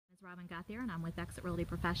Robin Gauthier, and I'm with Exit Realty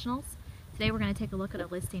Professionals. Today we're going to take a look at a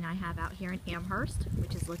listing I have out here in Amhurst,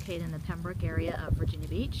 which is located in the Pembroke area of Virginia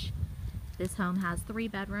Beach. This home has 3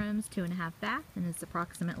 bedrooms, 2.5 baths, and is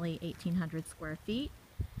approximately 1,800 square feet.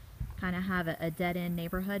 Kind of have a dead-end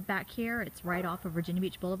neighborhood back here. It's right off of Virginia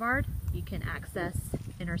Beach Boulevard. You can access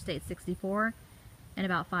Interstate 64 in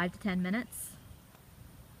about 5 to 10 minutes.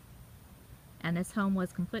 And this home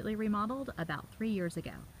was completely remodeled about 3 years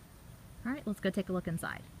ago. All right, let's go take a look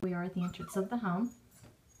inside. We are at the entrance of the home.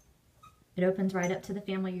 It opens right up to the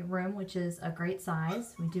family room, which is a great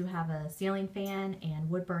size. We do have a ceiling fan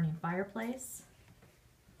and wood-burning fireplace.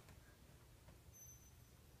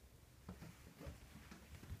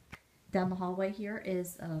 Down the hallway here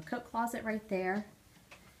is a coat closet right there.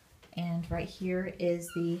 And right here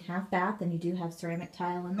is the half bath, and you do have ceramic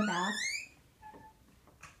tile in the bath.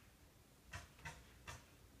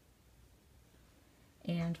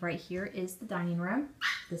 And right here is the dining room.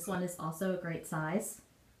 This one is also a great size.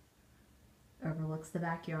 Overlooks the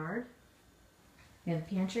backyard. We have a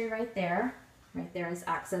pantry right there. Right there is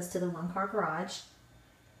access to the 1-car garage.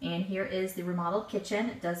 And here is the remodeled kitchen.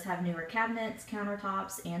 It does have newer cabinets,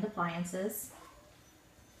 countertops, and appliances.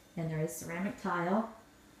 And there is ceramic tile.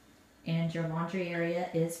 And your laundry area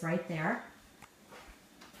is right there.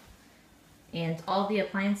 And all the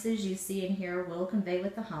appliances you see in here will convey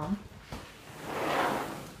with the home.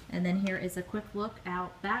 And then here is a quick look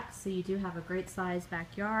out back. So you do have a great size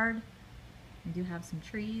backyard. You do have some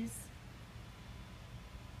trees.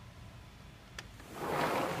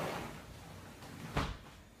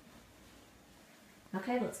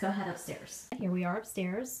 Okay, let's go head upstairs. Here we are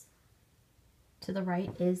upstairs. To the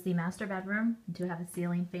right is the master bedroom. You do have a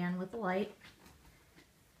ceiling fan with a light.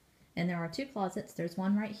 And there are 2 closets. There's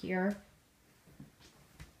one right here.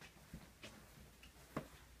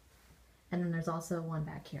 And then there's also one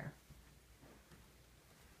back here.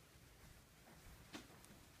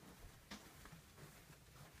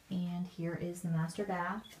 And here is the master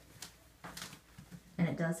bath. And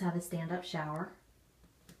it does have a stand-up shower.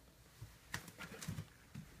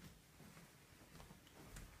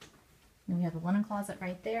 And we have a linen closet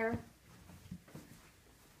right there.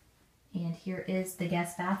 And here is the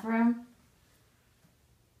guest bathroom.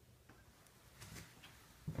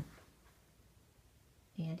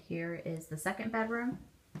 And here is the second bedroom.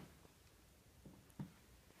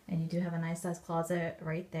 And you do have a nice size closet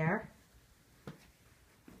right there.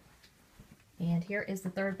 And here is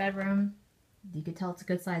the third bedroom. You can tell it's a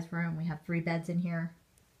good sized room. We have 3 beds in here.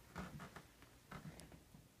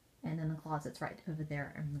 And then the closet's right over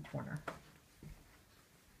there in the corner.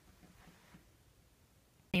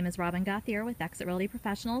 My name is Robin Gauthier with Exit Realty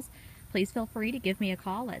Professionals. Please feel free to give me a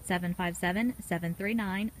call at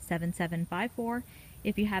 757-739-7754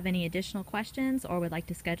 if you have any additional questions or would like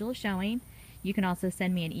to schedule a showing. You can also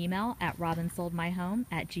send me an email at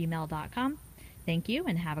robinsoldmyhome@gmail.com. Thank you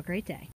and have a great day.